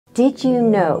Did you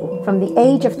know from the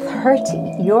age of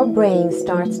 30 your brain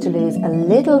starts to lose a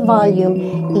little volume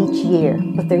each year,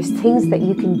 but there's things that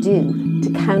you can do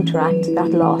to counteract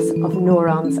that loss of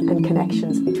neurons and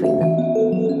connections between them.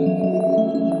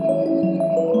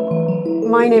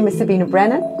 My name is Sabina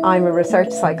Brennan. I'm a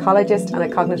research psychologist and a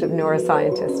cognitive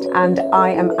neuroscientist, and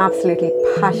I am absolutely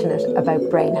passionate about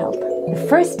brain health. The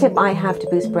first tip I have to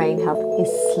boost brain health is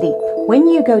sleep. When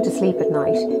you go to sleep at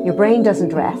night, your brain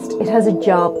doesn't rest. It has a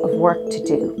job of work to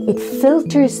do. It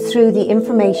filters through the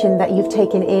information that you've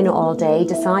taken in all day,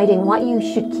 deciding what you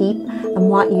should keep and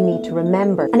what you need to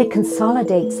remember. And it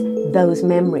consolidates those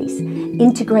memories,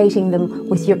 integrating them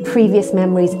with your previous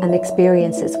memories and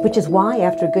experiences, which is why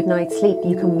after a good night's sleep,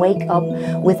 you can wake up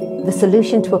with the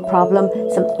solution to a problem,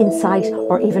 some insight,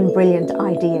 or even brilliant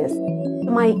ideas.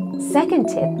 My second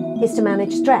tip is to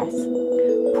manage stress.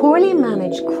 Poorly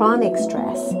managed chronic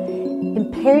stress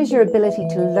impairs your ability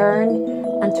to learn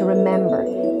and to remember,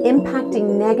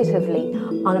 impacting negatively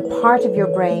on a part of your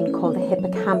brain called the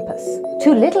hippocampus.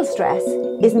 Too little stress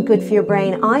isn't good for your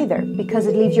brain either, because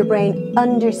it leaves your brain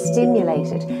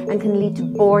understimulated and can lead to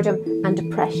boredom and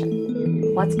depression.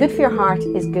 What's good for your heart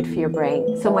is good for your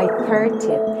brain. So my third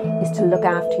tip is to look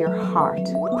after your heart.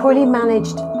 Poorly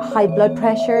managed high blood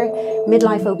pressure,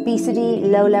 midlife obesity,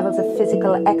 low levels of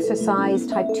physical exercise,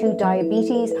 type 2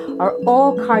 diabetes are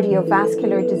all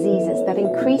cardiovascular diseases that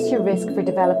increase your risk for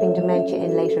developing dementia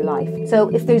in later life. So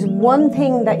if there's one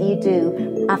thing that you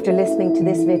do after listening to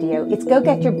this video, it's go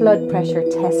get your blood pressure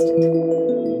tested.